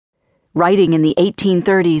Writing in the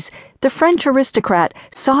 1830s, the French aristocrat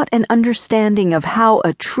sought an understanding of how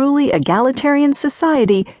a truly egalitarian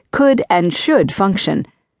society could and should function,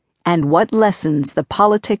 and what lessons the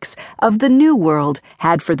politics of the New World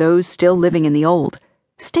had for those still living in the Old.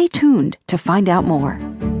 Stay tuned to find out more.